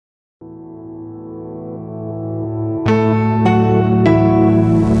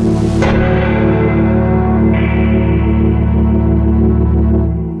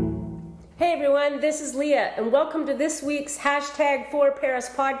this is Leah, and welcome to this week's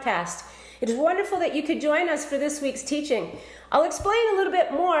 #4Paris podcast. It is wonderful that you could join us for this week's teaching. I'll explain a little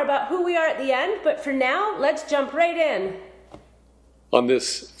bit more about who we are at the end, but for now, let's jump right in. On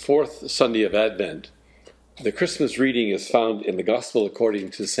this fourth Sunday of Advent, the Christmas reading is found in the Gospel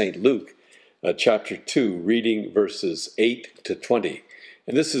according to St. Luke, chapter 2, reading verses 8 to 20.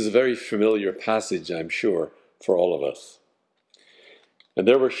 And this is a very familiar passage, I'm sure, for all of us. And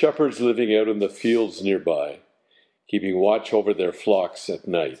there were shepherds living out in the fields nearby, keeping watch over their flocks at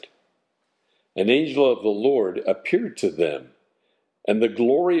night. An angel of the Lord appeared to them, and the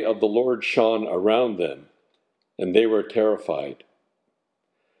glory of the Lord shone around them, and they were terrified.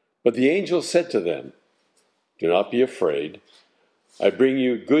 But the angel said to them, "Do not be afraid. I bring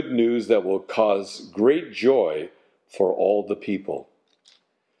you good news that will cause great joy for all the people.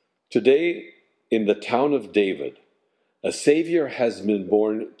 Today, in the town of David, a Savior has been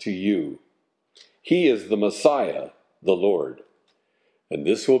born to you. He is the Messiah, the Lord. And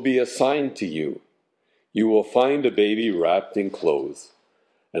this will be a sign to you. You will find a baby wrapped in clothes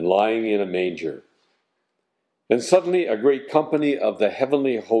and lying in a manger." And suddenly a great company of the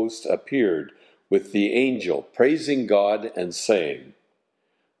heavenly host appeared with the angel, praising God and saying,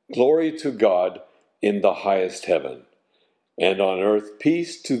 "Glory to God in the highest heaven, and on earth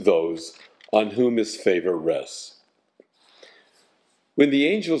peace to those on whom his favor rests." When the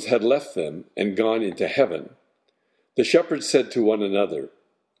angels had left them and gone into heaven, the shepherds said to one another,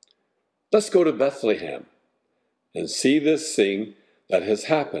 "Let's go to Bethlehem and see this thing that has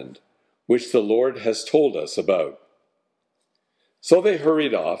happened, which the Lord has told us about." So they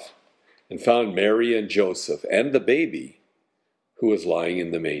hurried off and found Mary and Joseph and the baby who was lying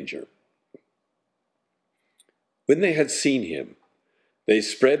in the manger. When they had seen him, they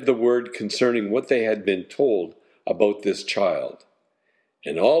spread the word concerning what they had been told about this child.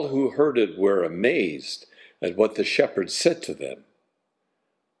 And all who heard it were amazed at what the shepherds said to them.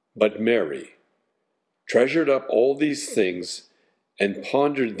 But Mary treasured up all these things and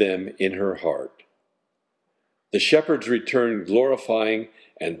pondered them in her heart. The shepherds returned glorifying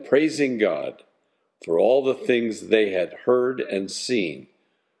and praising God for all the things they had heard and seen,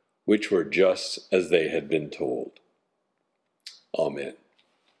 which were just as they had been told. Amen.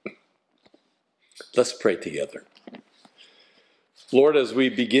 Let's pray together. Lord, as we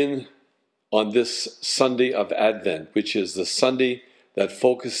begin on this Sunday of Advent, which is the Sunday that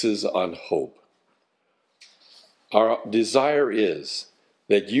focuses on hope, our desire is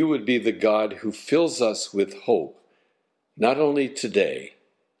that you would be the God who fills us with hope, not only today,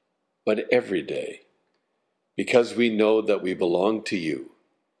 but every day, because we know that we belong to you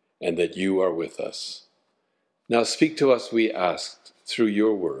and that you are with us. Now speak to us, we ask, through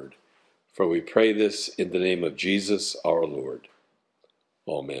your word, for we pray this in the name of Jesus our Lord.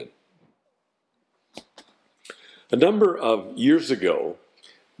 Amen. A number of years ago,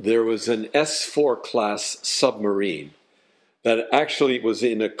 there was an S4 class submarine that actually was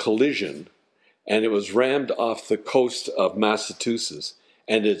in a collision, and it was rammed off the coast of Massachusetts,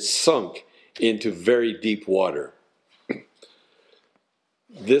 and it sunk into very deep water.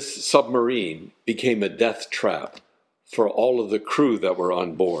 This submarine became a death trap for all of the crew that were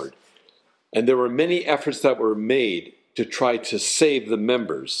on board. And there were many efforts that were made to try to save the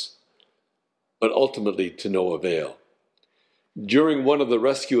members, but ultimately to no avail. During one of the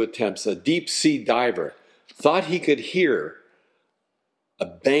rescue attempts, a deep-sea diver thought he could hear a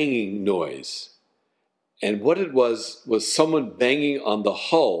banging noise. And what it was someone banging on the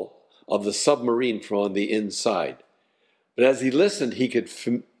hull of the submarine from on the inside. But as he listened, he could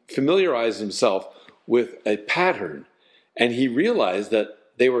familiarize himself with a pattern, and he realized that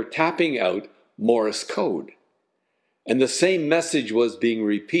they were tapping out Morse code. And the same message was being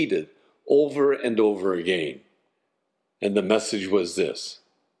repeated over and over again. And the message was this: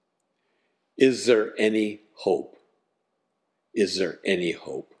 is there any hope? Is there any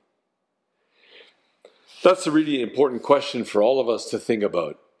hope? That's a really important question for all of us to think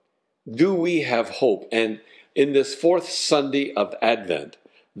about. Do we have hope? And in this fourth Sunday of Advent,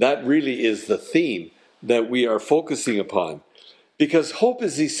 that really is the theme that we are focusing upon. Because hope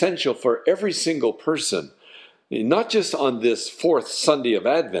is essential for every single person, not just on this fourth Sunday of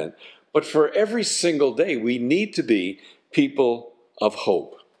Advent, but for every single day. We need to be people of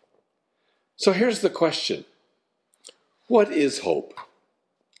hope. So here's the question: what is hope?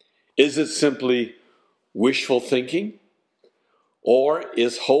 Is it simply wishful thinking? Or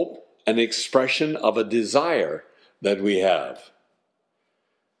is hope an expression of a desire that we have?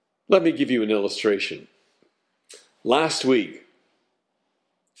 Let me give you an illustration. Last week,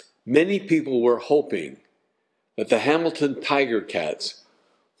 many people were hoping that the Hamilton Tiger Cats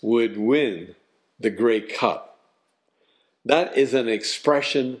would win the gray cup. That is an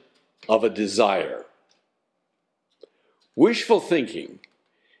expression of a desire. Wishful thinking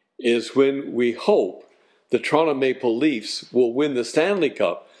is when we hope the Toronto Maple Leafs will win the Stanley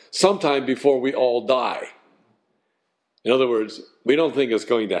Cup sometime before we all die. In other words, we don't think it's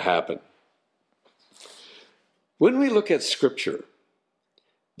going to happen. When we look at Scripture,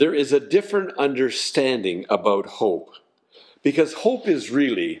 there is a different understanding about hope, because hope is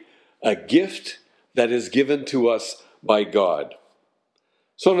really a gift that is given to us by God.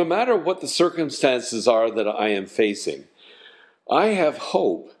 So no matter what the circumstances are that I am facing, I have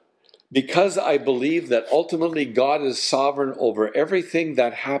hope because I believe that ultimately God is sovereign over everything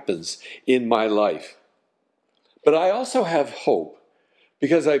that happens in my life. But I also have hope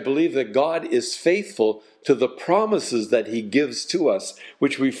because I believe that God is faithful to the promises that He gives to us,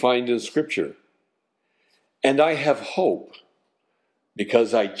 which we find in Scripture. And I have hope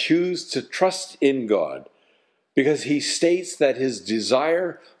because I choose to trust in God, because He states that His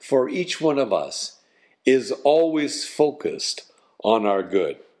desire for each one of us is always focused on our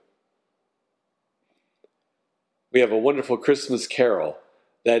good. We have a wonderful Christmas carol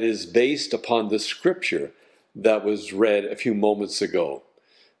that is based upon the Scripture that was read a few moments ago.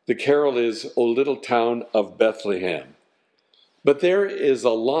 The carol is, O Little Town of Bethlehem. But there is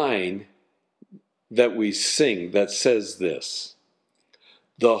a line that we sing that says this: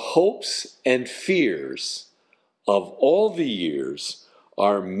 the hopes and fears of all the years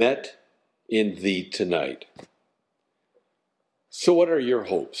are met in Thee tonight. So what are your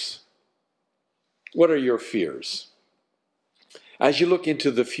hopes? What are your fears? As you look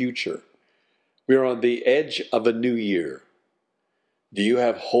into the future, we are on the edge of a new year. Do you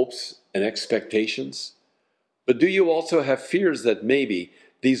have hopes and expectations? But do you also have fears that maybe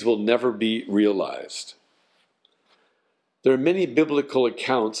these will never be realized? There are many biblical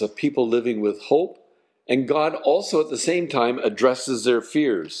accounts of people living with hope, and God also at the same time addresses their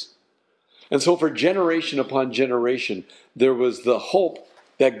fears. And so for generation upon generation, there was the hope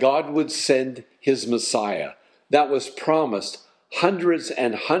that God would send His Messiah. That was promised hundreds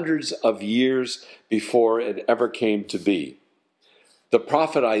and hundreds of years before it ever came to be. The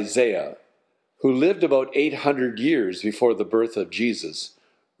prophet Isaiah, who lived about 800 years before the birth of Jesus,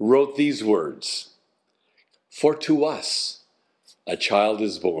 wrote these words: For to us a child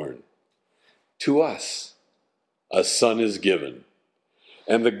is born, to us a son is given,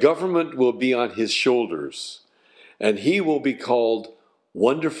 and the government will be on His shoulders, and He will be called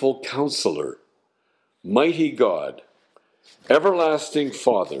Wonderful Counselor, Mighty God, Everlasting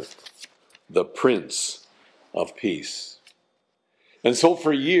Father, the Prince of Peace. And so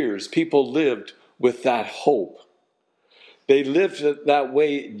for years, people lived with that hope. They lived that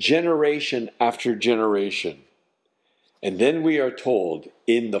way generation after generation. And then we are told,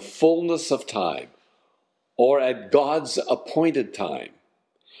 in the fullness of time, or at God's appointed time,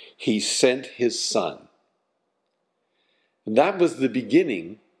 He sent His Son. And that was the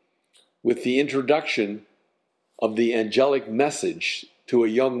beginning with the introduction of the angelic message to a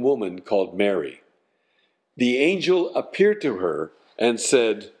young woman called Mary. The angel appeared to her and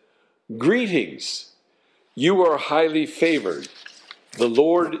said, Greetings, you are highly favored. The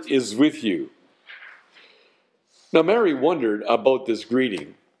Lord is with you. Now Mary wondered about this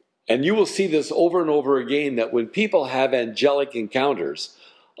greeting, and you will see this over and over again, that when people have angelic encounters,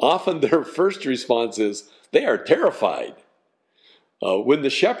 often their first response is they are terrified. When the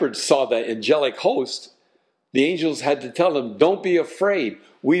shepherds saw that angelic host, the angels had to tell them, don't be afraid.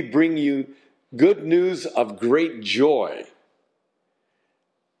 We bring you good news of great joy.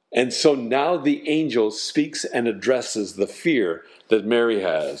 And so now the angel speaks and addresses the fear that Mary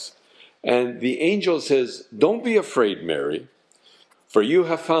has. And the angel says, don't be afraid, Mary, for you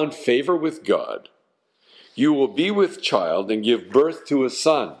have found favor with God. You will be with child and give birth to a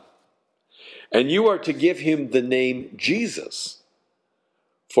son. And you are to give him the name Jesus,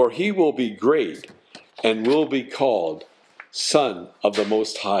 for he will be great and will be called Son of the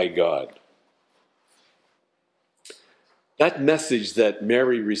Most High God. That message that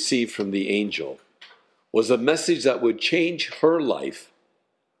Mary received from the angel was a message that would change her life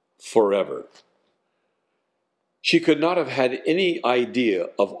forever. She could not have had any idea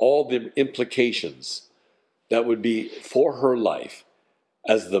of all the implications that would be for her life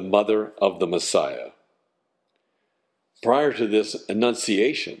as the mother of the Messiah. Prior to this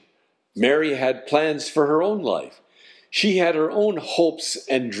annunciation, Mary had plans for her own life. She had her own hopes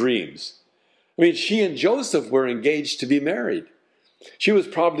and dreams. I mean, she and Joseph were engaged to be married. She was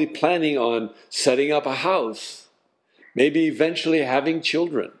probably planning on setting up a house, maybe eventually having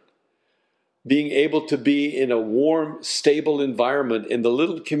children. being able to be in a warm, stable environment in the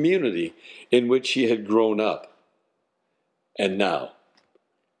little community in which she had grown up. And now,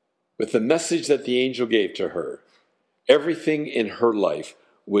 with the message that the angel gave to her, everything in her life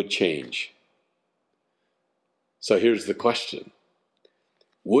would change. So here's the question.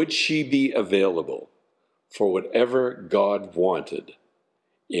 Would she be available for whatever God wanted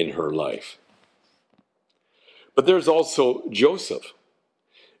in her life? But there's also Joseph.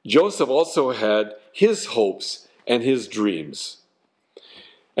 Joseph also had his hopes and his dreams.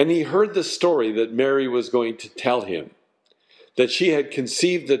 And he heard the story that Mary was going to tell him, that she had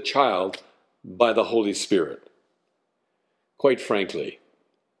conceived a child by the Holy Spirit. Quite frankly,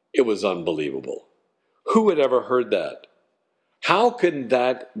 it was unbelievable. Who had ever heard that? How can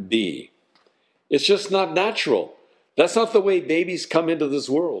that be? It's just not natural. That's not the way babies come into this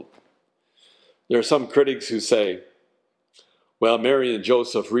world. There are some critics who say, well, Mary and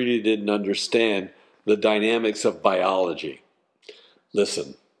Joseph really didn't understand the dynamics of biology.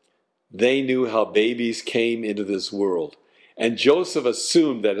 Listen, they knew how babies came into this world. And Joseph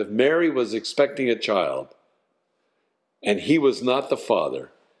assumed that if Mary was expecting a child, and he was not the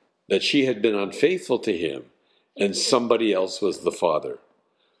father, that she had been unfaithful to him, and somebody else was the father.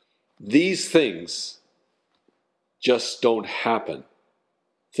 These things just don't happen.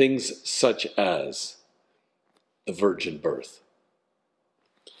 Things such as the virgin birth.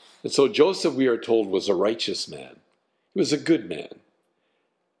 And so Joseph, we are told, was a righteous man. He was a good man.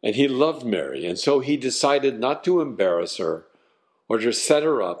 And he loved Mary, and so he decided not to embarrass her or to set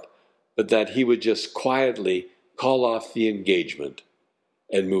her up, but that he would just quietly call off the engagement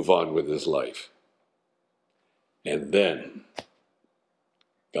and move on with his life. And then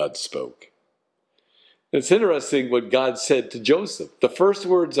God spoke. It's interesting what God said to Joseph. The first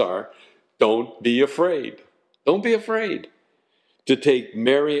words are, don't be afraid. Don't be afraid to take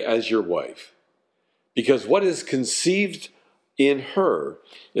Mary as your wife, because what is conceived in her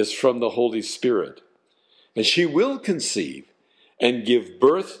is from the Holy Spirit. And she will conceive and give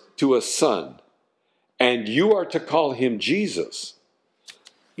birth to a son, and you are to call him Jesus,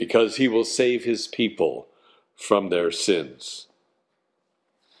 because he will save his people from their sins.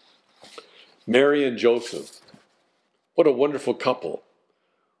 Mary and Joseph, what a wonderful couple.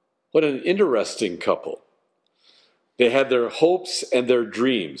 What an interesting couple. They had their hopes and their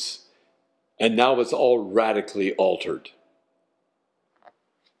dreams, and now it's all radically altered.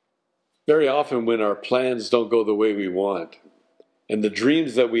 Very often when our plans don't go the way we want, and the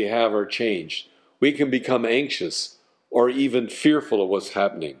dreams that we have are changed, we can become anxious or even fearful of what's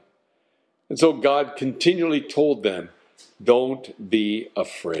happening. And so God continually told them, don't be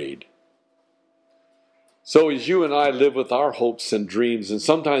afraid. So as you and I live with our hopes and dreams, and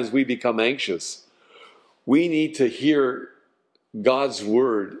sometimes we become anxious, we need to hear God's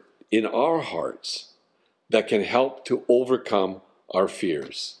word in our hearts that can help to overcome our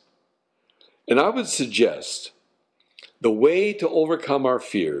fears. And I would suggest the way to overcome our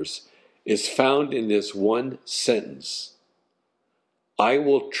fears is found in this one sentence. I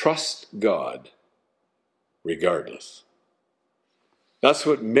will trust God regardless. That's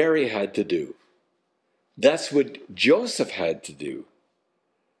what Mary had to do. That's what Joseph had to do.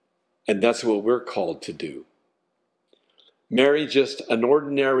 And that's what we're called to do. Mary, just an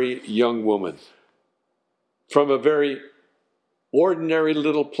ordinary young woman from a very ordinary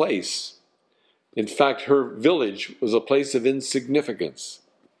little place. In fact, her village was a place of insignificance.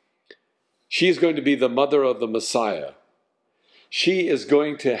 She is going to be the mother of the Messiah. She is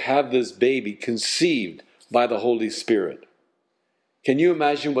going to have this baby conceived by the Holy Spirit. Can you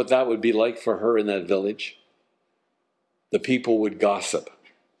imagine what that would be like for her in that village? The people would gossip.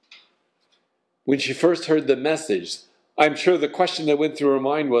 When she first heard the message, I'm sure the question that went through her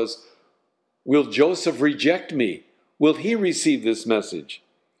mind was, will Joseph reject me? Will he receive this message?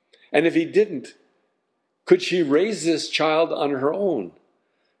 And if he didn't, could she raise this child on her own?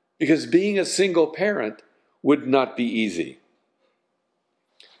 Because being a single parent would not be easy.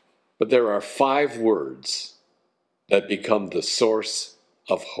 But there are 5 words that become the source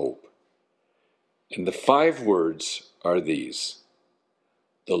of hope. And the 5 words are these.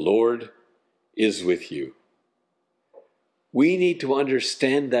 The Lord is with you. We need to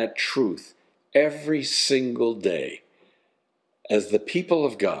understand that truth every single day. As the people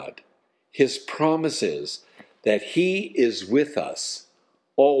of God, His promise is that He is with us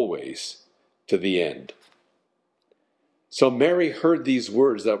always to the end. So Mary heard these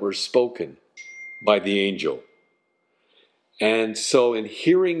words that were spoken by the angel. And so in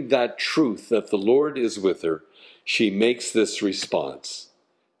hearing that truth that the Lord is with her, she makes this response.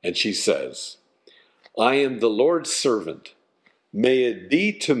 And she says, I am the Lord's servant. May it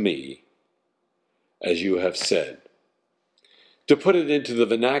be to me as you have said. To put it into the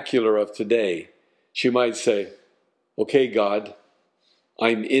vernacular of today, she might say, okay, God,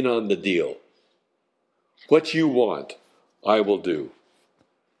 I'm in on the deal. What you want, I will do.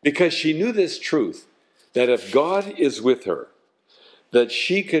 Because she knew this truth, that if God is with her, that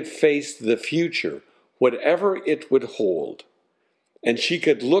she could face the future, whatever it would hold, and she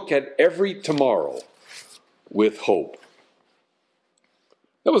could look at every tomorrow with hope.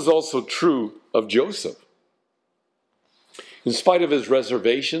 That was also true of Joseph. In spite of his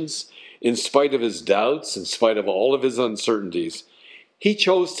reservations, in spite of his doubts, in spite of all of his uncertainties, he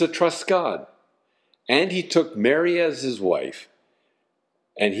chose to trust God. And he took Mary as his wife,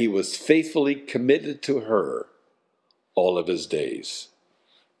 and he was faithfully committed to her all of his days.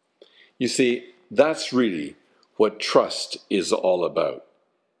 You see, that's really what trust is all about.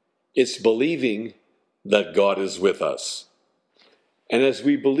 It's believing that God is with us. And as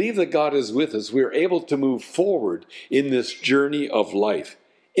we believe that God is with us, we're able to move forward in this journey of life,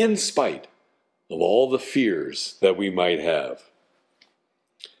 in spite of all the fears that we might have.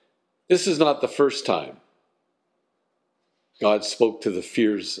 This is not the first time God spoke to the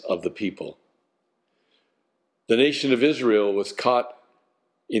fears of the people. The nation of Israel was caught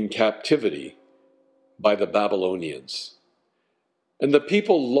in captivity by the Babylonians. And the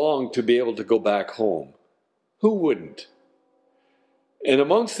people longed to be able to go back home. Who wouldn't? And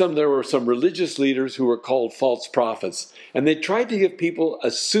amongst them, there were some religious leaders who were called false prophets, and they tried to give people a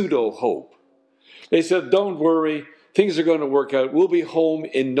pseudo-hope. They said, don't worry, things are going to work out. We'll be home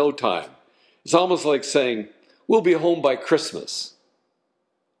in no time. It's almost like saying, we'll be home by Christmas.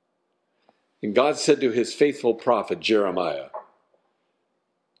 And God said to his faithful prophet, Jeremiah,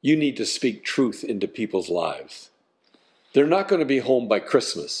 you need to speak truth into people's lives. They're not going to be home by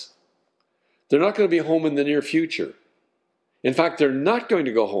Christmas. They're not going to be home in the near future. In fact, they're not going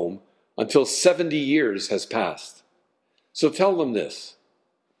to go home until 70 years has passed. So tell them this.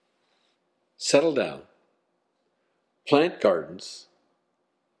 Settle down. Plant gardens.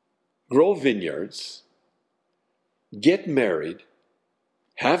 Grow vineyards. Get married.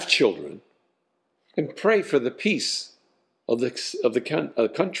 Have children. And pray for the peace of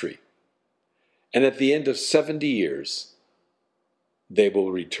the country. And at the end of 70 years, they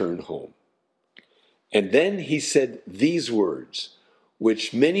will return home. And then he said these words,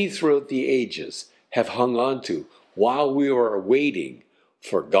 which many throughout the ages have hung on to while we are waiting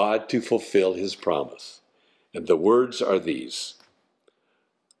for God to fulfill his promise. And the words are these.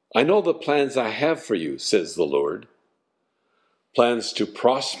 I know the plans I have for you, says the Lord. Plans to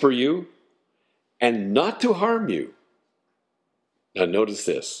prosper you and not to harm you. Now notice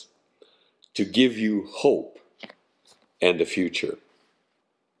this. To give you hope and a future.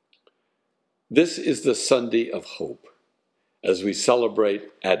 This is the Sunday of hope as we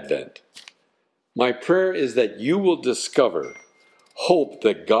celebrate Advent. My prayer is that you will discover hope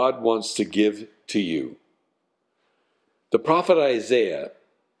that God wants to give to you. The prophet Isaiah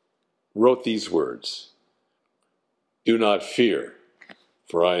wrote these words, do not fear,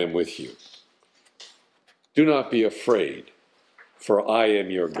 for I am with you. Do not be afraid, for I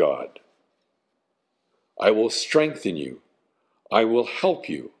am your God. I will strengthen you, I will help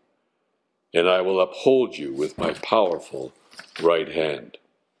you, and I will uphold you with my powerful right hand.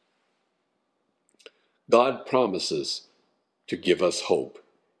 God promises to give us hope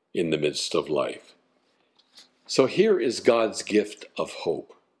in the midst of life. So here is God's gift of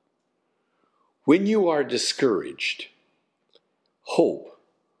hope. When you are discouraged, hope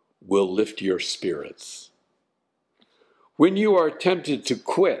will lift your spirits. When you are tempted to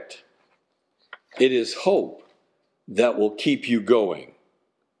quit, it is hope that will keep you going.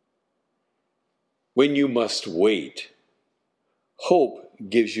 When you must wait, hope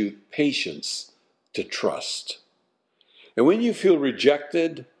gives you patience to trust. And when you feel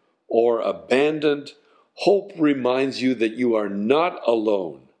rejected or abandoned, hope reminds you that you are not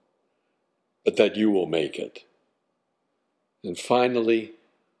alone, but that you will make it. And finally,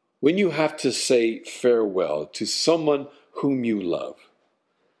 when you have to say farewell to someone whom you love,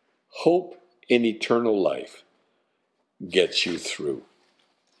 hope in eternal life gets you through.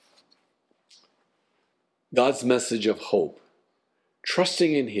 God's message of hope,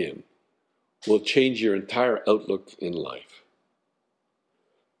 trusting in him, will change your entire outlook in life.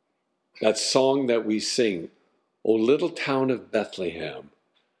 That song that we sing, O little town of Bethlehem,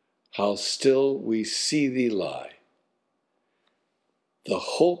 how still we see thee lie. The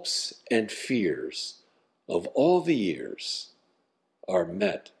hopes and fears of all the years are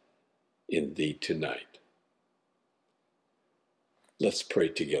met in thee tonight. Let's pray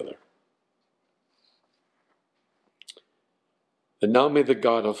together. And now may the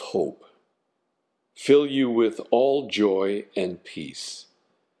God of hope fill you with all joy and peace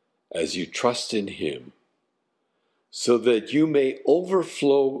as you trust in Him, so that you may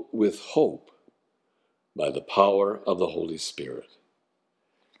overflow with hope by the power of the Holy Spirit.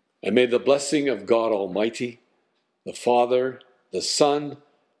 And may the blessing of God Almighty, the Father, the Son,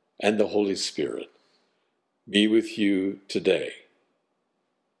 and the Holy Spirit be with you today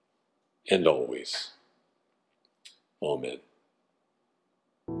and always. Amen.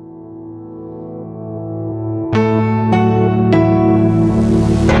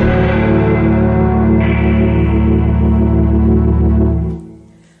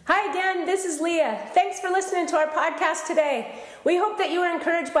 This is Leah. Thanks for listening to our podcast today. We hope that you were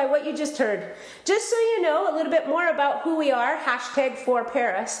encouraged by what you just heard. Just so you know a little bit more about who we are,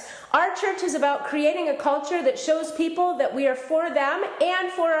 #4Paris, our church is about creating a culture that shows people that we are for them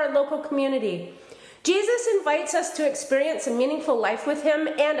and for our local community. Jesus invites us to experience a meaningful life with Him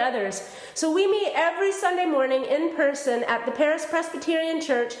and others. So we meet every Sunday morning in person at the Paris Presbyterian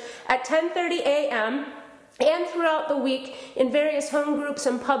Church at 10:30 a.m., and throughout the week in various home groups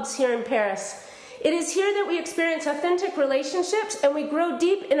and pubs here in Paris. It is here that we experience authentic relationships and we grow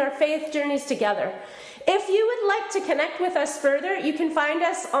deep in our faith journeys together. If you would like to connect with us further, you can find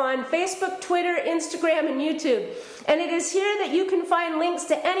us on Facebook, Twitter, Instagram, and YouTube. And it is here that you can find links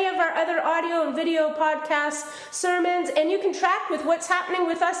to any of our other audio and video podcasts, sermons, and you can track with what's happening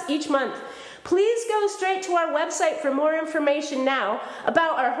with us each month. Please go straight to our website for more information now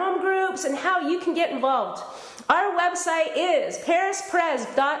about our home groups and how you can get involved. Our website is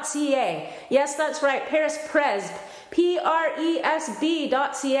parispresb.ca. Yes, that's right, parispresb,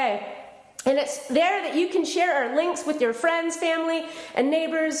 Presb.ca. And it's there that you can share our links with your friends, family, and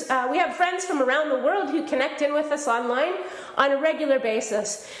neighbors. We have friends from around the world who connect in with us online on a regular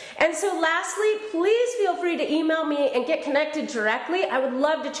basis. And so lastly, please feel free to email me and get connected directly. I would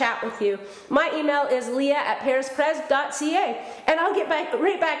love to chat with you. My email is leah@parispresb.ca, and I'll get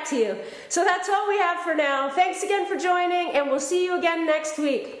right back to you. So that's all we have for now. Thanks again for joining, and we'll see you again next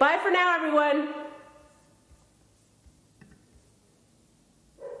week. Bye for now, everyone.